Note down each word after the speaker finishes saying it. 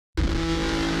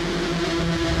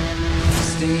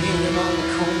standing on the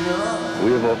corner.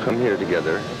 We have all come here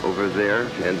together. Over there,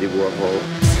 Andy Warhol.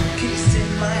 Kiss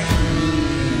in my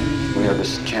hand. We have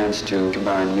this chance to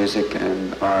combine music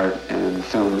and art and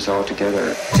films all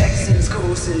together. Texans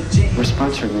corset jeans. We're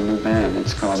sponsoring a new band.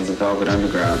 It's called the Velvet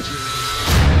Underground.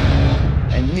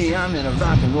 And me, I'm in a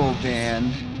rock and roll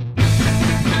band.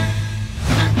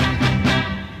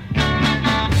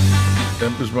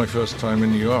 That was my first time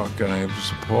in New York, and I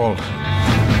was appalled.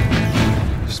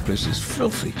 This place is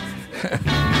filthy.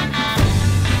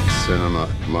 Cinema,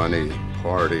 money,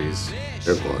 parties.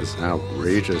 It was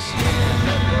outrageous.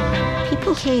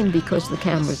 People came because the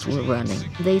cameras were running.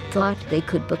 They thought they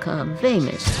could become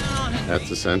famous. At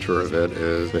the center of it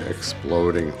is the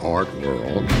exploding art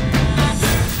world.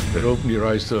 It opened your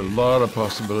eyes to a lot of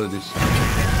possibilities.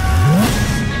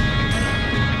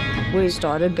 We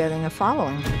started getting a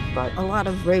following, but a lot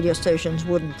of radio stations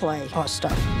wouldn't play our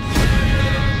stuff.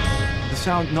 The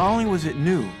sound, not only was it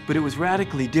new, but it was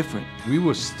radically different. We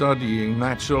were studying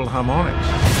natural harmonics.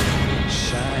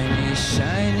 Shiny,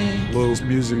 shiny. Lou's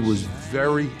music was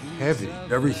very heavy.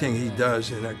 Everything he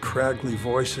does in that craggly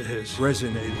voice of his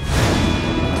resonated.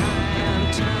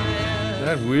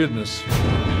 That weirdness,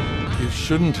 it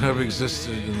shouldn't have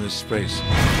existed in this space.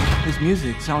 His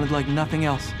music sounded like nothing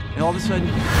else. And all of a sudden,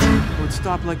 it would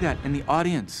stop like that, and the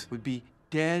audience would be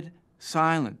dead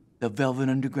silent. The Velvet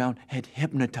Underground had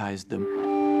hypnotized them.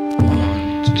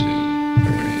 1, 2, 3.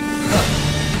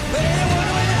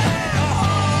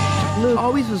 Lou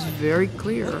always was very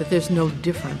clear that there's no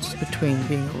difference between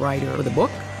being a writer of a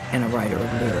book and a writer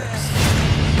of lyrics.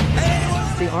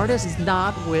 The artist is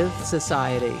not with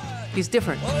society. He's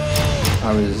different.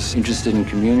 I was interested in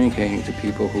communicating to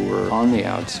people who were on the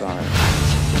outside.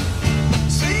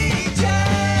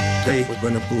 They were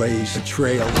going to blaze a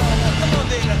trail,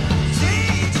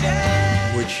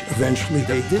 which eventually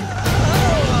they did.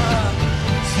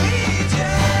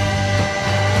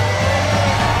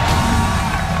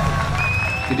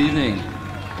 Good evening.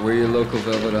 We're your local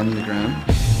Velvet Underground.